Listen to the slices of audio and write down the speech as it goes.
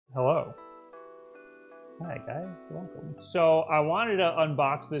Hello. Hi guys, welcome. So I wanted to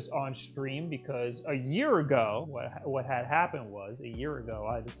unbox this on stream because a year ago, what had happened was a year ago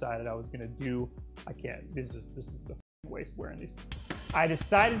I decided I was gonna do. I can't. This is a waste wearing these. I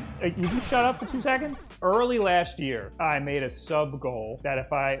decided. You can shut up for 2 seconds. Early last year, I made a sub goal that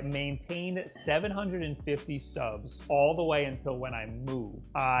if I maintained 750 subs all the way until when I move,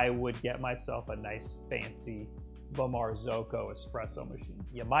 I would get myself a nice fancy the Marzocco espresso machine.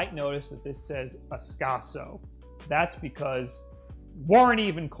 You might notice that this says Ascaso. That's because weren't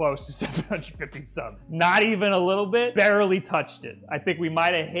even close to 750 subs. Not even a little bit, barely touched it. I think we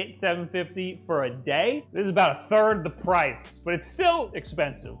might have hit 750 for a day. This is about a third the price, but it's still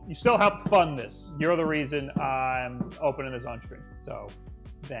expensive. You still helped fund this. You're the reason I'm opening this on stream. So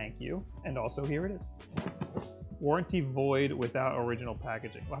thank you. And also here it is. Warranty void without original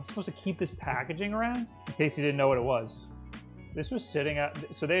packaging. Well, I'm supposed to keep this packaging around? In case you didn't know what it was. This was sitting at,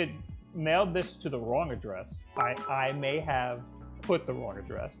 so they had mailed this to the wrong address. I may have put the wrong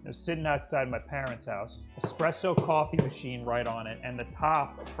address. It was sitting outside my parents' house. Espresso coffee machine right on it. And the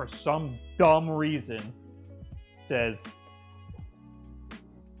top, for some dumb reason, says,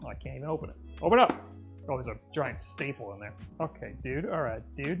 oh, I can't even open it. Open up. Oh, there's a giant staple in there. Okay, dude. All right,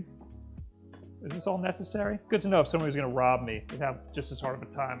 dude. Is this all necessary? It's good to know if somebody was gonna rob me, they'd have just as hard of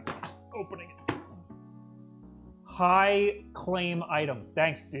a time opening it. High claim item.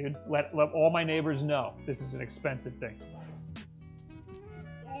 Thanks, dude. Let all my neighbors know this is an expensive thing.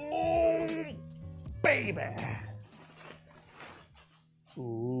 Oh, baby.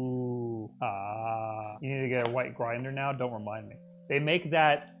 Ooh. Ah. You need to get a white grinder now? Don't remind me. They make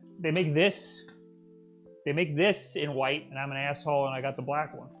this in white, and I'm an asshole, and I got the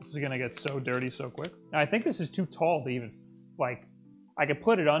black one. This is gonna get so dirty so quick. Now, I think this is too tall to even, like, I could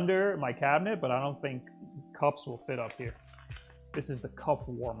put it under my cabinet, but I don't think cups will fit up here. This is the cup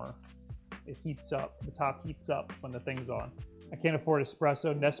warmer. It heats up, the top heats up when the thing's on. I can't afford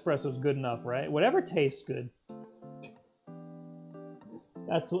espresso. Nespresso's good enough, right? Whatever tastes good.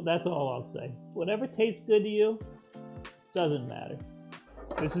 That's all I'll say. Whatever tastes good to you, doesn't matter.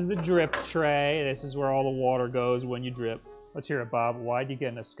 This is the drip tray. This is where all the water goes when you drip. Let's hear it, Bob. Why'd you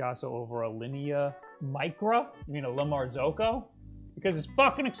get an Ascaso over a Linea Micra? You mean a La Marzocco? Because it's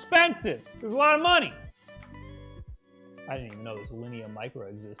fucking expensive. There's a lot of money. I didn't even know this Linea Micra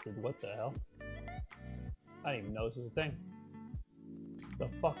existed. What the hell? I didn't even know this was a thing. The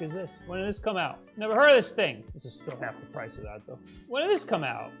fuck is this? When did this come out? Never heard of this thing. This is still half the price of that, though. When did this come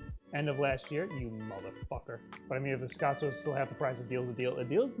out? End of last year? You motherfucker. But I mean, if Ascaso is still half the price, a deal's a deal. A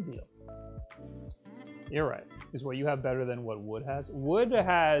deal's a deal. You're right. Is what you have better than what Wood has? Wood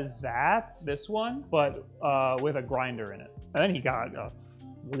has this one, but with a grinder in it. And then he got a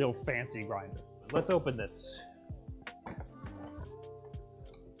real fancy grinder. Let's open this.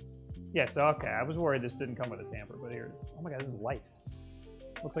 Yes, okay. I was worried this didn't come with a tamper, but here it is. Oh my god, this is light.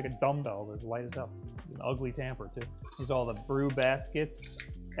 Looks like a dumbbell, but it's light as hell. It's an ugly tamper, too. These are all the brew baskets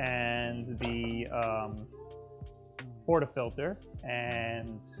and the portafilter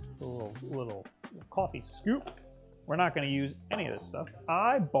and a little coffee scoop. We're not going to use any of this stuff.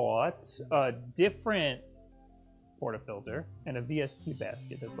 I bought a different portafilter and a VST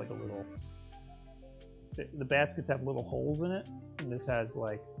basket that's like a little... The baskets have little holes in it, and this has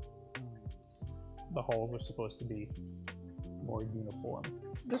like... The holes are supposed to be more uniform.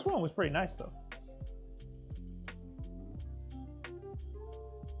 This one was pretty nice, though.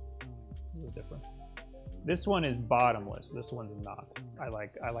 There's a difference. This one is bottomless. This one's not. I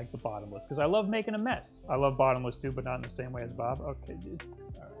like the bottomless because I love making a mess. I love bottomless too, but not in the same way as Bob. Okay, dude.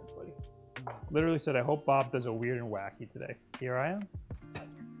 All right, buddy. Literally said, I hope Bob does a weird and wacky today. Here I am.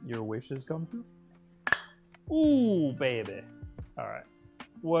 Your wishes come true. Ooh, baby. All right.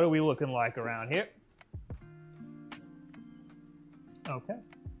 What are we looking like around here? Okay.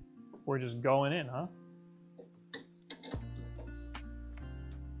 We're just going in, huh?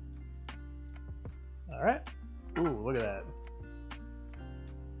 All right. Ooh, look at that.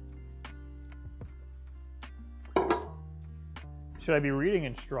 Should I be reading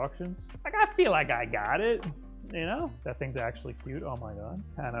instructions? Like, I feel like I got it. You know? That thing's actually cute. Oh my god.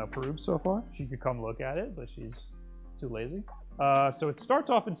 Hannah approves so far. She could come look at it, but she's too lazy. So it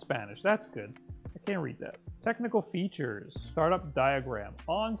starts off in Spanish. That's good. I can't read that. Technical features. Startup diagram.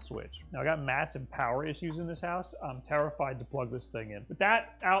 On switch. Now, I got massive power issues in this house. I'm terrified to plug this thing in. But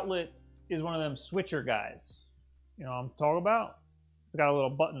that outlet is one of them switcher guys. You know what I'm talking about? It's got a little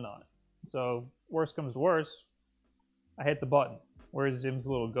button on it. So, worst comes to worst, I hit the button. Where's Jim's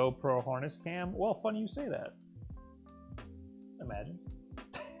little GoPro harness cam? Well, funny you say that. Imagine.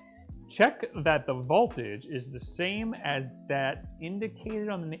 check that the voltage is the same as that indicated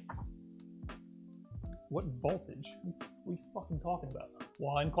on the... What voltage? What are you fucking talking about?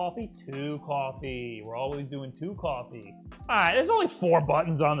 1 coffee, 2 coffee. We're always doing 2 coffee. All right, there's only 4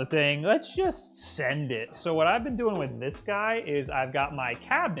 buttons on the thing. Let's just send it. So what I've been doing with this guy is I've got my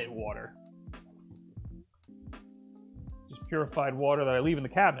cabinet water. Just purified water that I leave in the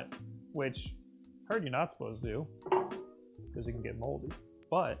cabinet, which I heard you're not supposed to do because it can get moldy.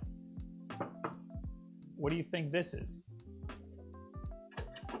 But what do you think this is?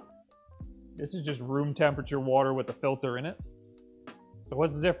 This is just room temperature water with a filter in it. So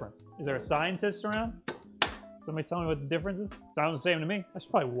what's the difference? Is there a scientist around? Somebody tell me what the difference is? Sounds the same to me. I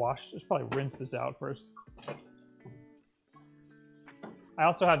should probably rinse this out first. I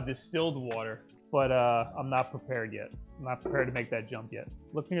also have distilled water, but I'm not prepared yet. I'm not prepared to make that jump yet.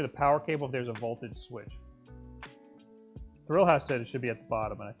 Look near the power cable if there's a voltage switch. Thrill House said it should be at the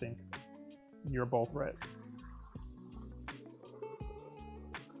bottom, and I think you're both right.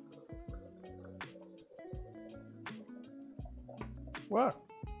 Whoa.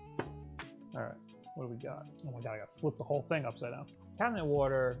 All right, what do we got? Oh my God, I gotta flip the whole thing upside down. Cabinet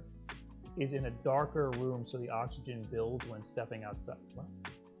water is in a darker room so the oxygen builds when stepping outside. What?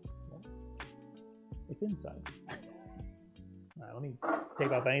 What? It's inside. All right, let me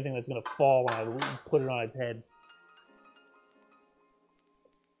take off anything that's gonna fall when I put it on its head.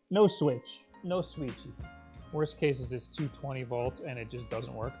 No switch, no switchy. Worst case is it's 220 volts and it just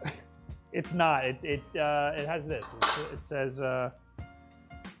doesn't work. It's not, it has this. It says,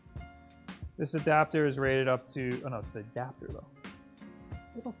 this adapter is rated up to, oh no, it's the adapter though.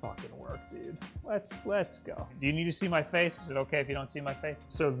 It'll fucking work, dude. Let's go. Do you need to see my face? Is it okay if you don't see my face?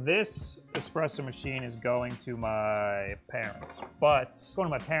 So this espresso machine is going to my parents, but it's going to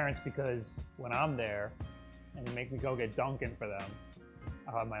my parents because when I'm there and they make me go get Dunkin' for them,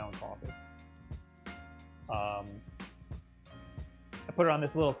 I'll have my own coffee. I put it on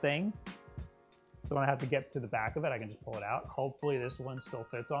this little thing. So when I have to get to the back of it, I can just pull it out. Hopefully this one still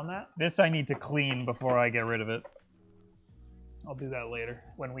fits on that. This I need to clean before I get rid of it. I'll do that later.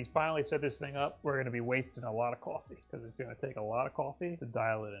 When we finally set this thing up, we're gonna be wasting a lot of coffee because it's gonna take a lot of coffee to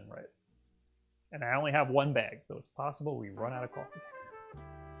dial it in right. And I only have 1 bag, so it's possible we run out of coffee.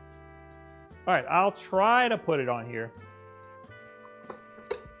 All right, I'll try to put it on here.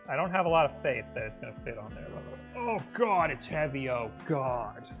 I don't have a lot of faith that it's gonna fit on there. Oh God, it's heavy, oh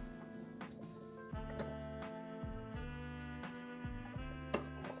God.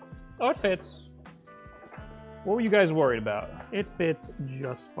 Oh, it fits. What were you guys worried about? It fits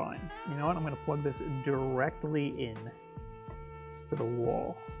just fine. You know what? I'm gonna plug this directly in to the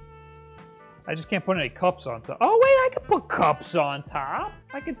wall. I just can't put any cups on top. Oh wait, I can put cups on top.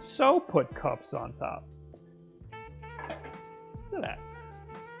 I could so put cups on top. Look at that.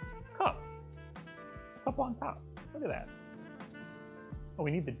 Cup on top. Look at that. Oh, we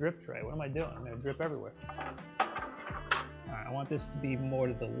need the drip tray. What am I doing? I'm gonna drip everywhere. Alright, I want this to be more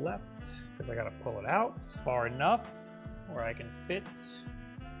to the left because I gotta pull it out far enough where I can fit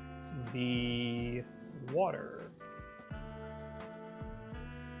the water.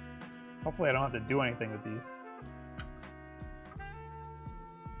 Hopefully I don't have to do anything with these.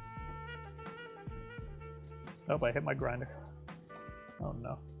 Oh, I hit my grinder. Oh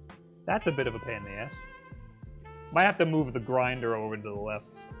no. That's a bit of a pain in the ass. Might have to move the grinder over to the left.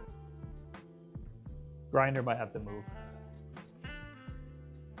 Grinder might have to move.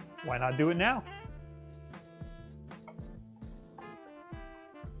 Why not do it now?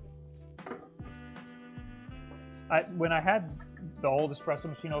 When I had the old espresso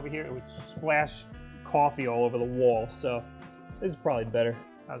machine over here, it would splash coffee all over the wall, so this is probably better.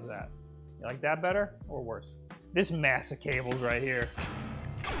 How's that? You like that better or worse? This mass of cables right here.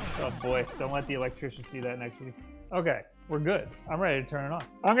 Oh boy, don't let the electrician see that next week. Okay, we're good. I'm ready to turn it on.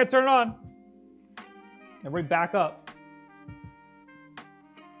 I'm gonna turn it on. Everybody back up.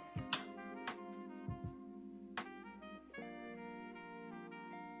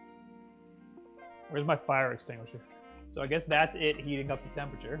 Where's my fire extinguisher? So I guess that's it heating up the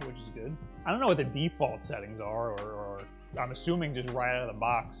temperature, which is good. I don't know what the default settings are, or I'm assuming just right out of the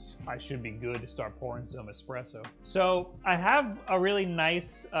box, I should be good to start pouring some espresso. So I have a really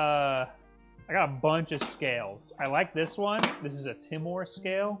nice, I got a bunch of scales. I like this one. This is a Timor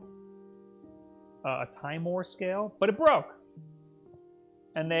scale, a Timor scale, but it broke.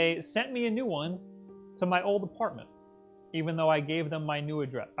 And they sent me a new one to my old apartment, even though I gave them my new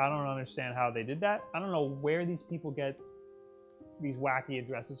address. I don't understand how they did that. I don't know where these people get these wacky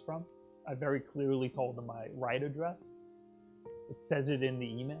addresses from. I very clearly told them my right address. It says it in the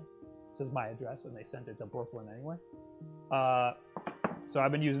email. It says my address, and they sent it to Brooklyn anyway. So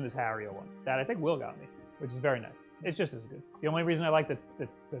I've been using this Hario one that I think Will got me, which is very nice. It's just as good. The only reason I like the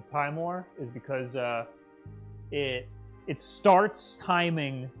Time War is because it starts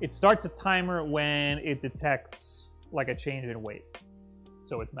timing. It starts a timer when it detects like a change in weight.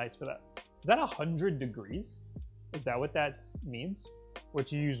 So it's nice for that. Is that 100 degrees? Is that what that means?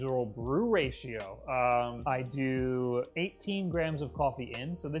 What's your usual brew ratio? I do 18 grams of coffee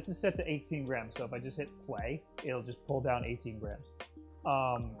in. So this is set to 18 grams. So if I just hit play, it'll just pull down 18 grams.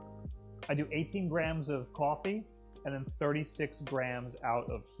 I do 18 grams of coffee and then 36 grams out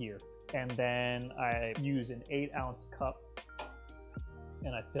of here. And then I use an 8-ounce cup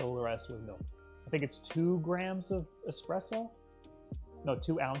and I fill the rest with milk. I think it's 2 grams of espresso. No,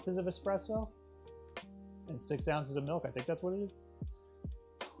 2 ounces of espresso and 6 ounces of milk. I think that's what it is.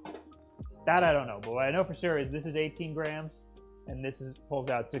 That I don't know, but what I know for sure is this is 18 grams and this pulls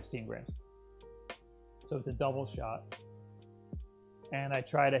out 16 grams. So it's a double shot. And I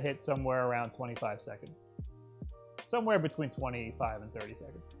try to hit somewhere around 25 seconds. Somewhere between 25 and 30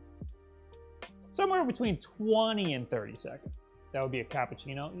 seconds. Somewhere between 20 and 30 seconds. That would be a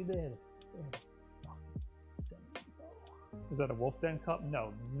cappuccino. You did. Is that a Wulff Den cup?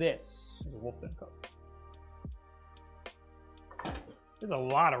 No, this is a Wulff Den cup. There's a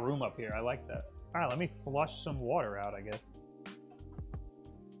lot of room up here. I like that. All right, let me flush some water out, I guess.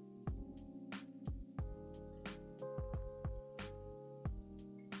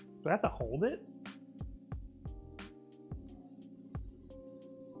 Do I have to hold it?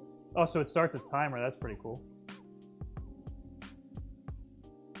 Oh, so it starts a timer. That's pretty cool.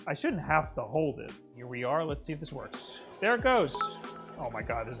 I shouldn't have to hold it. Here we are. Let's see if this works. There it goes. Oh my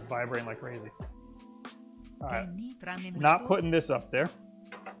god, this is vibrating like crazy. All right. Not putting this up there.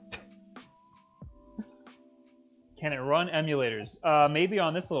 Can it run emulators? Maybe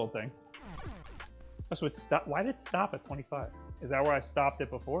on this little thing. Oh, so it stopped. Why did it stop at 25? Is that where I stopped it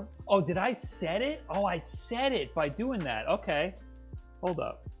before? Oh, did I set it? Oh, I set it by doing that. Okay. Hold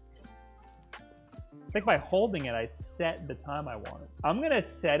up. I think by holding it, I set the time I wanted. I'm going to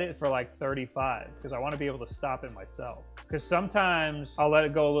set it for like 35 because I want to be able to stop it myself. Because sometimes I'll let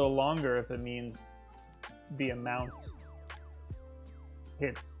it go a little longer if it means the amount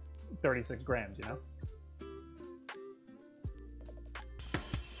hits 36 grams, you know?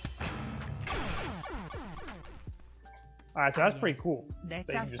 Alright, so that's pretty cool. That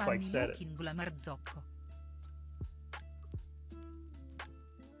you can just like set it.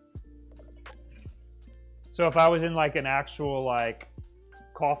 So if I was in like an actual like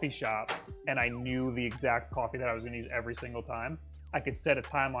coffee shop and I knew the exact coffee that I was going to use every single time, I could set a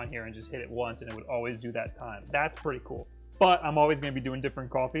time on here and just hit it once and it would always do that time. That's pretty cool. But I'm always going to be doing different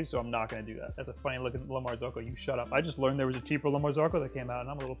coffees, so I'm not going to do that. That's a funny looking La Marzocco. You shut up. I just learned there was a cheaper La Marzocco that came out and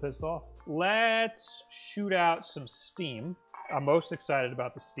I'm a little pissed off. Let's shoot out some steam. I'm most excited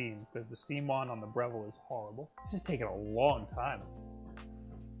about the steam because the steam on the Breville is horrible. This is taking a long time.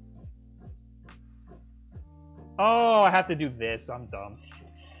 Oh, I have to do this. I'm dumb.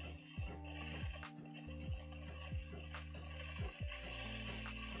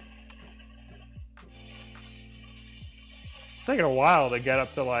 It's taking a while to get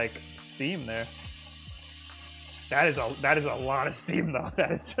up to like steam there. That is a lot of steam though.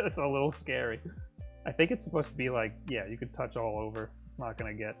 That's a little scary. I think it's supposed to be like, yeah, you could touch all over. It's not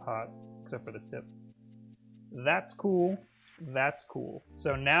gonna get hot except for the tip. That's cool. That's cool.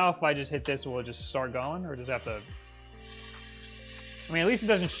 So now if I just hit this, will it just start going or just have to? I mean, at least it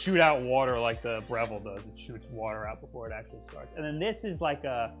doesn't shoot out water like the Breville does. It shoots water out before it actually starts. And then this is like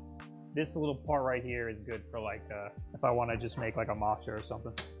a, this little part right here is good for like, if I want to just make like a matcha or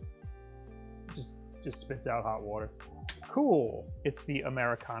something. Just spits out hot water. Cool. It's the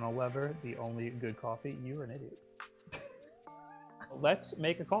Americano lever, the only good coffee. You're an idiot. Let's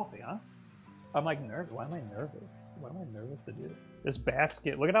make a coffee, huh? I'm like nervous. Why am I nervous? Why am I nervous to do this? This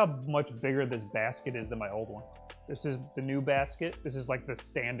basket, look at how much bigger this basket is than my old one. This is the new basket. This is like the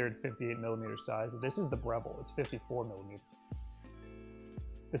standard 58 millimeter size. This is the Breville. It's 54 millimeters.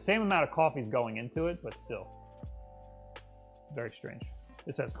 The same amount of coffee is going into it, but still. Very strange.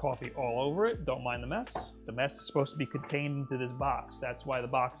 This has coffee all over it. Don't mind the mess. The mess is supposed to be contained into this box. That's why the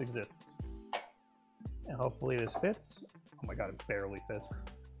box exists. And hopefully this fits. Oh my god, it barely fits.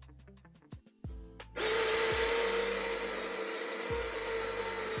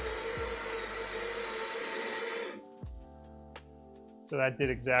 So that did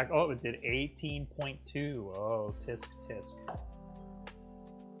oh, it did 18.2. Oh, tisk tisk.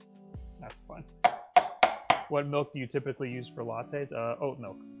 That's fun. What milk do you typically use for lattes? Oat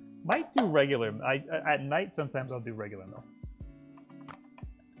milk. Might do regular. At night, sometimes I'll do regular milk.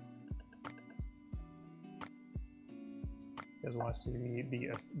 You guys want to see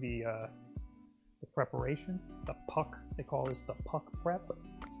the preparation? The puck. They call this the puck prep.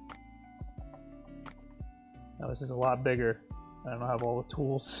 Now this is a lot bigger. I don't have all the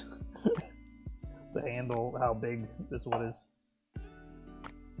tools to handle how big this one is.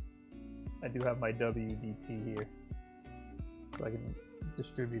 I do have my WDT here, so I can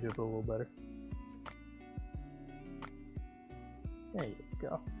distribute it a little better. There you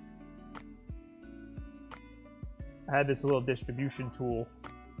go. I had this little distribution tool.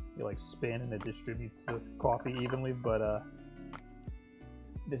 You like spin and it distributes the coffee evenly, but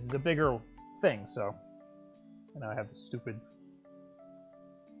this is a bigger thing, so. And I have the stupid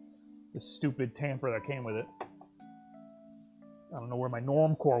tamper that came with it. I don't know where my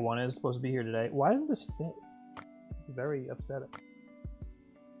Normcore one is. It's supposed to be here today. Why doesn't this fit? It's very upsetting.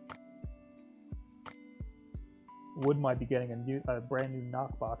 Wood might be getting a brand new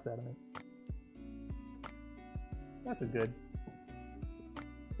knockbox out of me. That's it's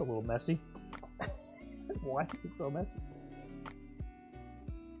a little messy. Why is it so messy?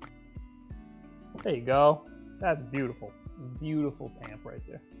 There you go. That's beautiful. Beautiful tamp right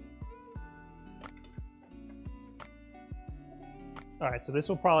there. Alright, so this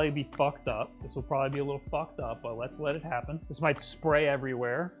will probably be fucked up. This will probably be a little fucked up, but let's let it happen. This might spray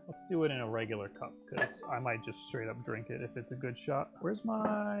everywhere. Let's do it in a regular cup, because I might just straight up drink it if it's a good shot. Where's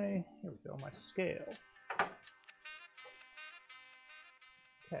my... Here we go, my scale.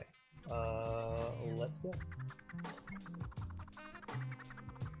 Okay. Let's go.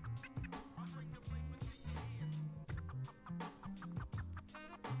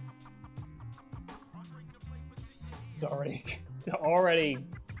 It's already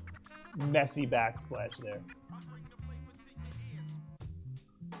messy backsplash there.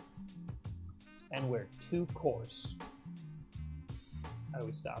 And we're too coarse. How do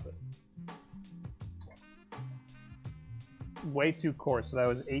we stop it? Way too coarse. So that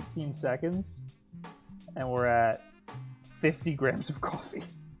was 18 seconds. And we're at 50 grams of coffee.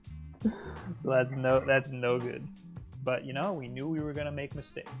 So that's no good. But you know, we knew we were gonna make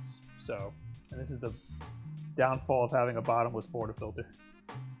mistakes. So, and this is the downfall of having a bottomless portafilter.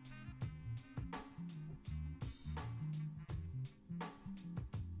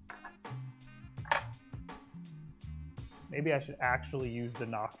 Maybe I should actually use the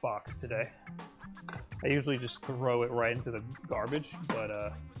knockbox today. I usually just throw it right into the garbage,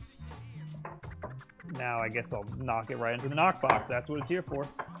 but now I guess I'll knock it right into the knockbox. That's what it's here for.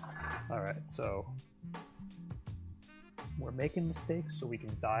 Alright, so we're making mistakes so we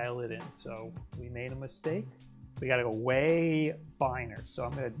can dial it in. So we made a mistake. We gotta go way finer. So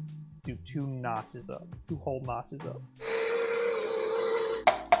I'm gonna do 2 notches up, 2 whole notches up.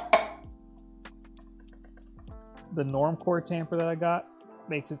 The Normcore tamper that I got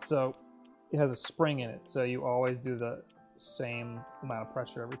makes it so it has a spring in it. So you always do the same amount of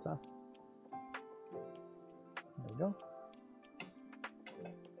pressure every time. There we go.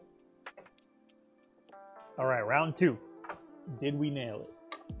 All right, round 2. Did we nail it?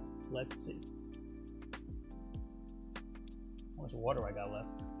 Let's see. How much water I got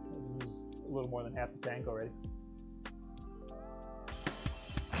left? This is a little more than half the tank already.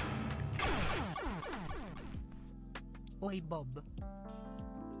 Oi, Bob.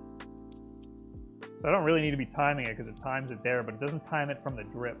 So I don't really need to be timing it because it times it there, but it doesn't time it from the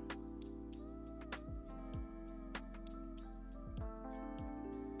drip.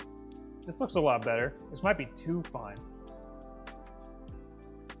 This looks a lot better. This might be too fine.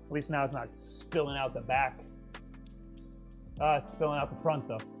 At least now it's not spilling out the back. It's spilling out the front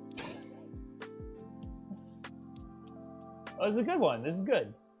though. Oh, this is a good one. This is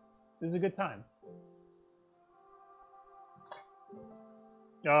good. This is a good time.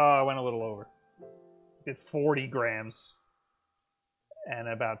 Oh, I went a little over. Did 40 grams and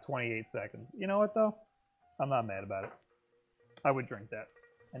about 28 seconds. You know what though? I'm not mad about it. I would drink that.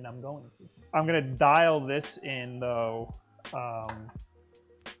 And I'm going to. I'm gonna dial this in though,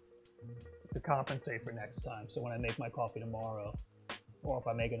 to compensate for next time. So when I make my coffee tomorrow, or if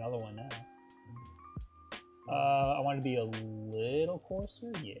I make another one now, I want it to be a little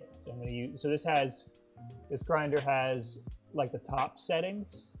coarser. Yeah. So I'm gonna use. So this grinder has like the top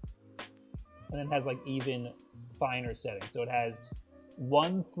settings, and then it has like even finer settings. So it has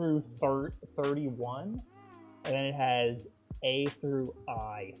 1 through 31, and then it has A through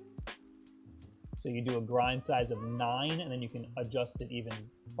I. So you do a grind size of 9, and then you can adjust it even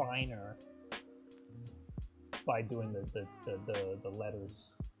finer by doing the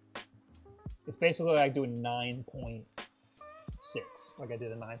letters. It's basically like doing 9.6, like I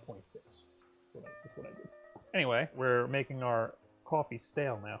did a 9.6. That's what I did. Anyway, we're making our coffee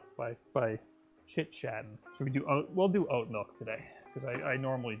stale now by chit-chatting. Should we do oat? We'll do oat milk today, because I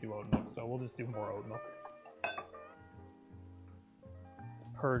normally do oat milk, so we'll just do more oat milk.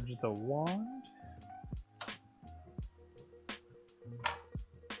 Purge the wand.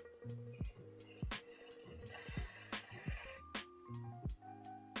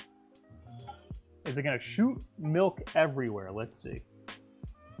 Is it gonna shoot milk everywhere? Let's see.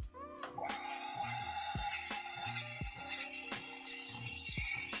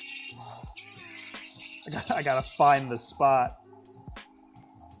 I gotta find the spot.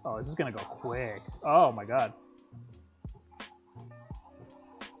 Oh, this is gonna go quick. Oh my god.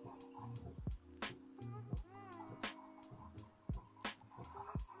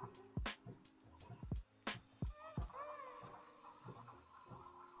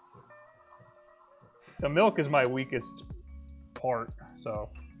 The milk is my weakest part, so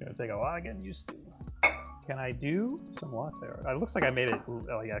it's gonna take a lot getting used to. Can I do some latte? It looks like I made it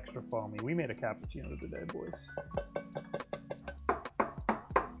like extra foamy. We made a cappuccino today, boys.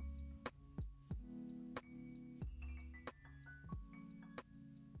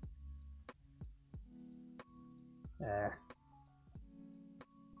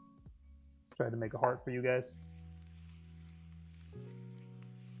 Tried to make a heart for you guys.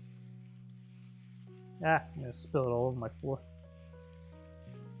 I'm gonna spill it all over my floor.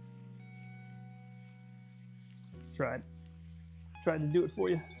 Tried to do it for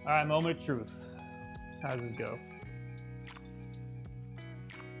you. All right, moment of truth. How does this go?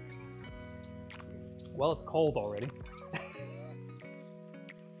 Well, it's cold already.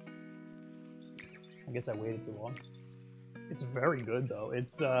 I guess I waited too long. It's very good though.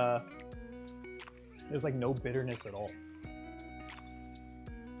 It's there's like no bitterness at all.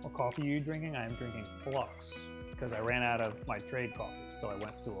 What coffee are you drinking? I am drinking Flux because I ran out of my trade coffee, so I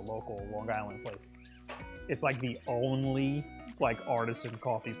went to a local Long Island place. It's like the only like artisan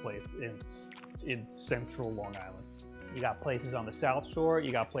coffee place in central Long Island. You got places on the South Shore,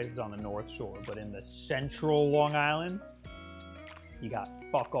 you got places on the North Shore, but in the central Long Island, you got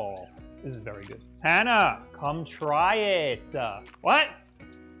fuck all. This is very good. Hannah, come try it. What?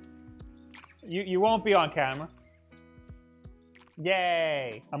 You won't be on camera.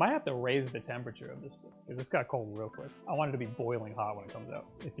 Yay! I might have to raise the temperature of this thing, because this got cold real quick. I want it to be boiling hot when it comes out.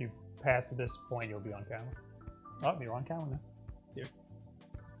 If you pass this point, you'll be on camera. Oh, you're on camera now. Here.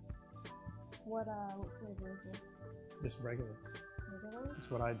 What flavor is this? Just regular. Regular? That's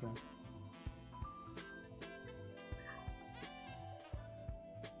what I drink.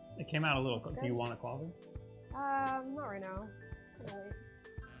 It came out a little. Do you want a coffee? Not right now. Wait.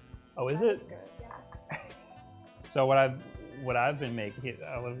 Oh, is That's it? good, yeah. So what I've been making. Here,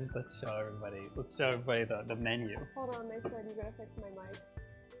 let's show everybody. Let's show everybody the menu. Hold on, they said you gotta fix my mic.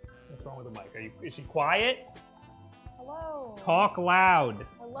 What's wrong with the mic? Is she quiet? Hello. Talk loud.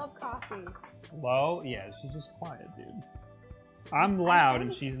 I love coffee. Low? Yeah, she's just quiet, dude. I'm loud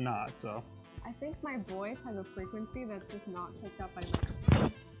and she's not, so. I think my voice has a frequency that's just not picked up by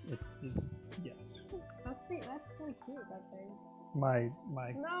microphones. Yes. That's really cute, that thing. My.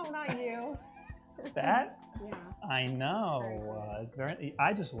 No, not you. That? Yeah. I know. It's very.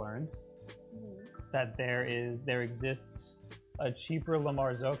 I just learned that there exists a cheaper La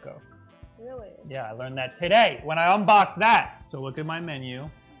Marzocco. Really? Yeah, I learned that today when I unboxed that. So look at my menu.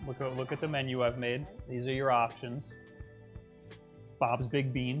 Look at the menu I've made. These are your options. Bob's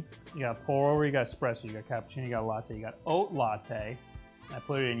Big Bean. You got pour over, you got espresso, you got cappuccino, you got latte, you got oat latte. I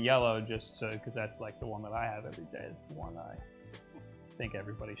put it in yellow just because that's like the one that I have every day. It's the one I think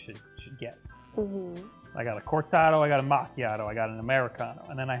everybody should get. I got a cortado, I got a macchiato, I got an americano,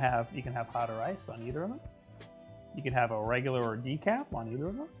 and then you can have hot or ice on either of them. You can have a regular or decaf on either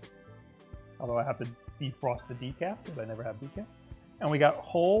of them. Although I have to defrost the decaf because I never have decaf. And we got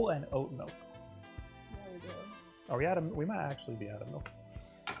whole and oat milk. Yeah, we do. Are we out of? We might actually be out of milk.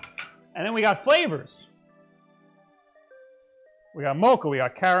 And then we got flavors. We got mocha, we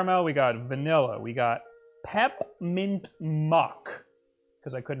got caramel, we got vanilla, we got peppermint muck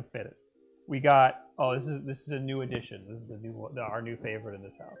because I couldn't fit it. We got this is a new addition. This is our new favorite in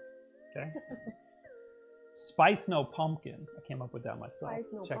this house. Okay. Spice no pumpkin. I came up with that myself.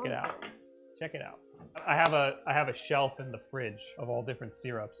 Check it out. Check it out. I have a shelf in the fridge of all different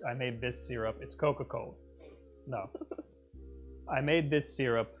syrups. I made this syrup. It's Coca-Cola. No. I made this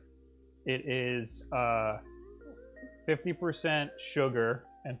syrup. It is 50% sugar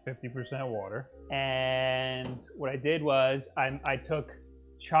and 50% water. And what I did was I took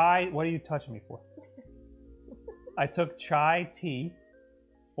chai. What are you touching me for? I took chai tea,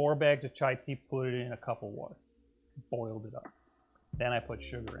 4 bags of chai tea, put it in a cup of water, boiled it up. Then I put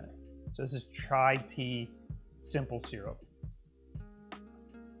sugar in it. So this is chai tea simple syrup.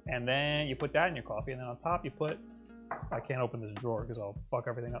 And then you put that in your coffee, and then on top you put, I can't open this drawer because I'll fuck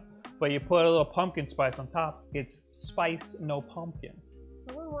everything up. But you put a little pumpkin spice on top. It's spice, no pumpkin.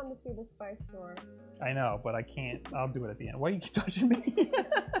 Someone wanted to see the spice drawer. I know, but I can't. I'll do it at the end. Why are you keep touching me?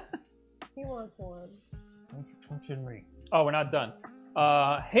 He wants one. Don't you touching me. Oh, we're not done.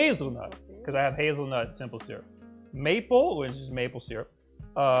 Hazelnut, because I have hazelnut simple syrup. Maple, which is maple syrup.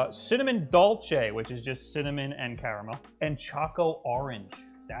 Cinnamon dolce, which is just cinnamon and caramel. And choco orange.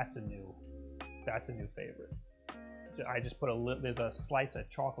 That's a new favorite. I just put there's a slice of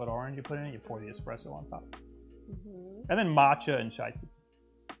chocolate orange you put in it, you pour the espresso on top. And then matcha and chai tea.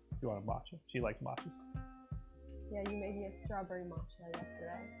 You want a matcha? She likes matchas. Yeah, you made me a strawberry matcha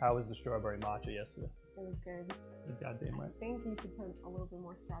yesterday. How was the strawberry matcha yesterday? It was good. You're goddamn right. I think you should put a little bit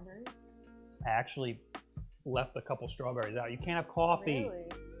more strawberries. I actually left a couple strawberries out. You can't have coffee. Really?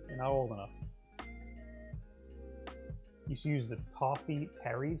 You're not old enough. You should use the toffee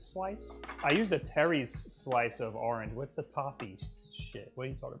Terry's slice. I used a Terry's slice of orange. What's the toffee shit? What are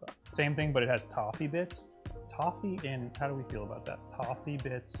you talking about? Same thing, but it has toffee bits. Toffee in, how do we feel about that? Toffee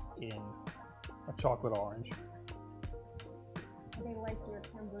bits in a chocolate orange. They like your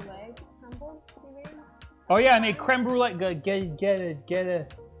creme brulee crumbles, you mean? Oh yeah, I made creme brulee.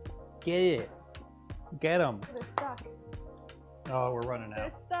 Get them. They're stuck. Oh, we're running out.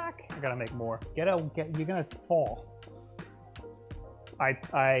 They're stuck. I gotta make more. You're gonna fall. How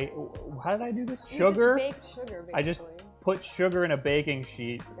did I do this? Sugar? You just baked sugar, basically. I just put sugar in a baking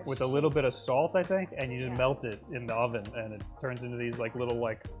sheet with a little bit of salt, I think, and you just melt it in the oven, and it turns into these like little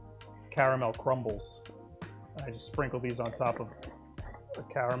caramel crumbles. I just sprinkle these on top of a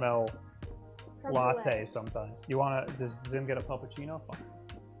caramel latte sometimes. Does Zim get a puppuccino? Fine.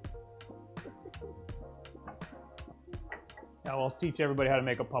 Now I'll teach everybody how to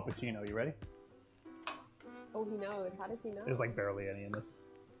make a puppuccino. You ready? Oh, he knows. How does he know? There's like barely any in this.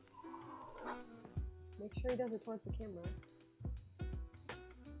 Make sure he does it towards the camera.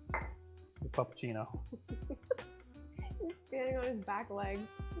 The puppuccino. He's standing on his back legs.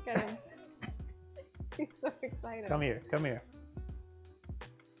 Look at him. He's so excited. Come here. Come here.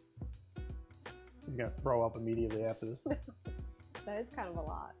 He's gonna throw up immediately after this. That is kind of a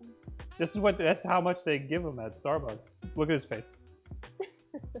lot. That's how much they give him at Starbucks. Look at his face.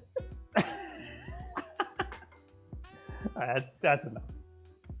 That's enough.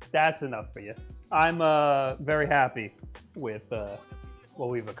 That's enough for you. I'm very happy with what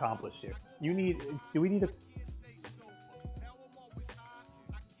we've accomplished here. Do we need a...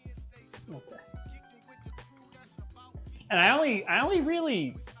 Okay. And I only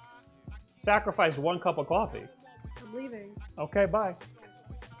really sacrificed 1 cup of coffee. I'm leaving. Okay, bye.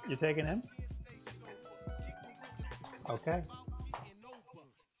 You taking him? Okay.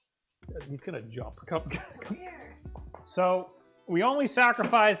 He's gonna jump. Come here. So we only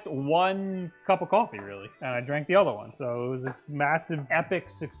sacrificed 1 cup of coffee, really, and I drank the other one. So it was a massive, epic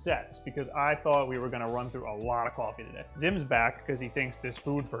success because I thought we were gonna run through a lot of coffee today. Zim's back because he thinks there's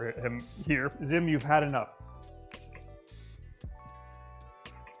food for him here. Zim, you've had enough.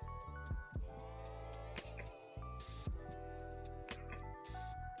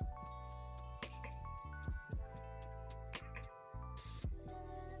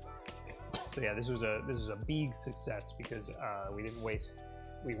 So yeah, this is a big success because we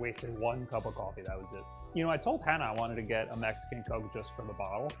wasted 1 cup of coffee. That was it. You know, I told Hannah I wanted to get a Mexican Coke just for the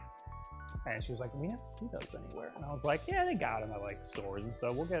bottle, and she was like, "We never see those anywhere." And I was like, "Yeah, they got them at like stores and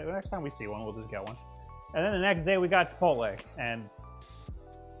stuff. We'll get it next time we see one. We'll just get one." And then the next day we got Chipotle, and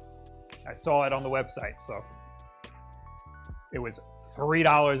I saw it on the website, so it was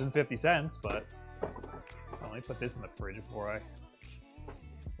 $3.50. But let me put this in the fridge before it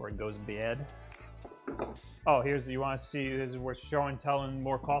goes bad. Oh, you want to see, we're showing, telling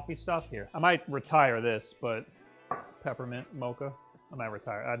more coffee stuff here. I might retire this, but peppermint mocha. I might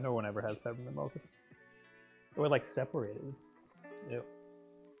retire. No one ever has peppermint mocha. We're like separated. Ew.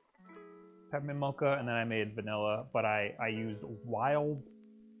 Peppermint mocha, and then I made vanilla, but I used wild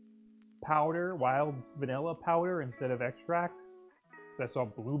vanilla powder instead of extract. So I saw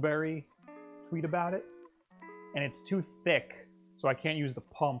Blueberry tweet about it, and it's too thick. So I can't use the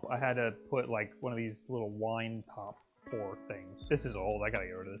pump. I had to put like one of these little wine top pour things. This is old. I gotta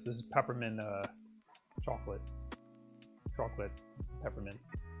get rid of this. This is peppermint chocolate peppermint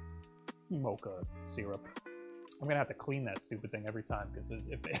mocha syrup. I'm gonna have to clean that stupid thing every time because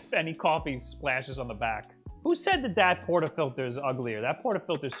if any coffee splashes on the back. Who said that portafilter is uglier? That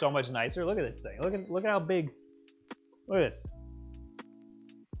portafilter is so much nicer. Look at this thing. Look at how big. Look at this.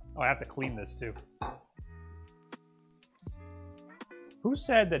 Oh, I have to clean this too. Who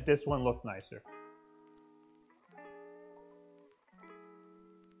said that this one looked nicer?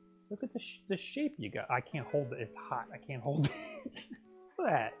 Look at the shape you got. I can't hold it. It's hot. I can't hold it. Look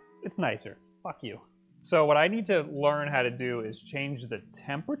at that. It's nicer. Fuck you. So what I need to learn how to do is change the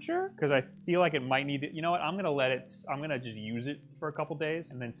temperature, because I feel like it might need to, you know what, I'm going to just use it for a couple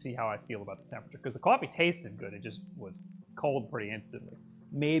days and then see how I feel about the temperature. Because the coffee tasted good. It just was cold pretty instantly.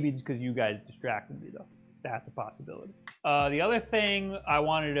 Maybe it's because you guys distracted me, though. That's a possibility. The other thing I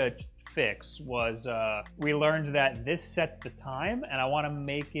wanted to fix was we learned that this sets the time, and I want to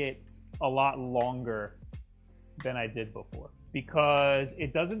make it a lot longer than I did before. Because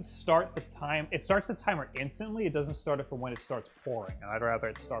it doesn't start the time, it starts the timer instantly, it doesn't start it from when it starts pouring, and I'd rather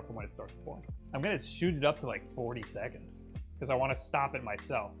it start from when it starts pouring. I'm gonna shoot it up to like 40 seconds, because I wanna stop it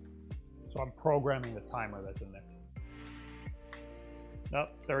myself. So I'm programming the timer that's in there. Nope,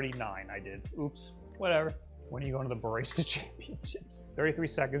 39 I did. Oops, whatever. When are you going to the Barista Championships? 33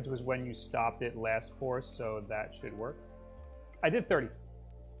 seconds was when you stopped it last pour, so that should work. I did 30.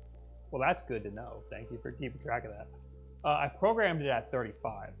 Well, that's good to know. Thank you for keeping track of that. I programmed it at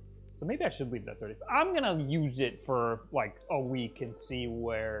 35, so maybe I should leave it at 35. I'm gonna use it for like a week and see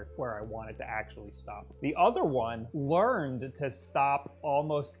where I want it to actually stop. The other one learned to stop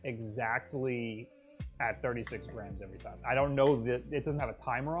almost exactly at 36 grams every time. I don't know that it doesn't have a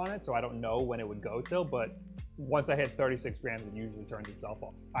timer on it, so I don't know when it would go till, but once I hit 36 grams, it usually turns itself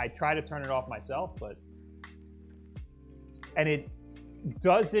off. I try to turn it off myself, and it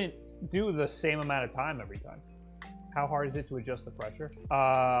doesn't do the same amount of time every time. How hard is it to adjust the pressure?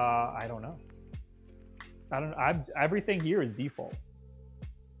 I don't know. Everything here is default.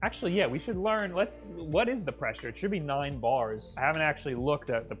 Actually, yeah, we should learn. What is the pressure? It should be 9 bars. I haven't actually looked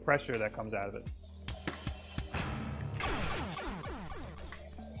at the pressure that comes out of it.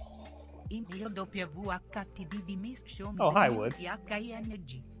 Oh, hi, Wood.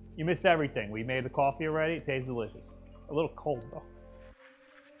 You missed everything. We made the coffee already. It tastes delicious. A little cold, though.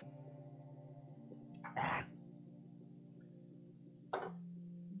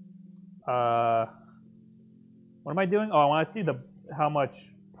 What am I doing? Oh, I want to see how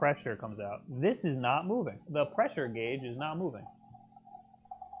much pressure comes out. This is not moving. The pressure gauge is not moving.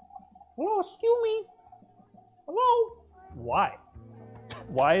 Hello, excuse me. Hello? Why?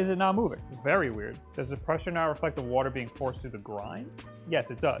 Why is it not moving? Very weird. Does the pressure now reflect the water being forced through the grind?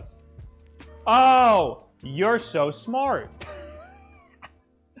 Yes, it does. Oh, you're so smart.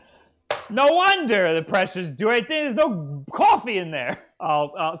 No wonder the pressure's doing. There's no coffee in there.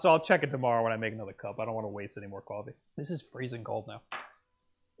 So I'll check it tomorrow when I make another cup. I don't want to waste any more coffee. This is freezing cold now.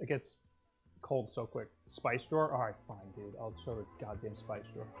 It gets cold so quick. Spice drawer? All right, fine, dude. I'll show the goddamn spice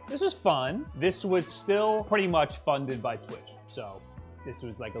drawer. This was fun. This was still pretty much funded by Twitch. So this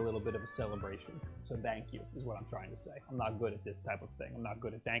was like a little bit of a celebration. So thank you is what I'm trying to say. I'm not good at this type of thing. I'm not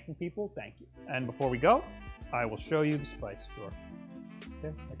good at thanking people. Thank you. And before we go, I will show you the spice drawer.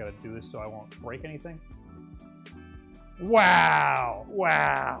 Okay, I gotta do this so I won't break anything. Wow!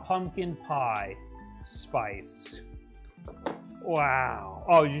 Wow! Pumpkin pie spice. Wow!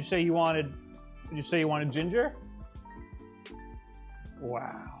 Oh, did you say you wanted ginger?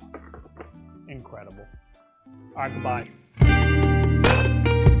 Wow! Incredible. All right, goodbye.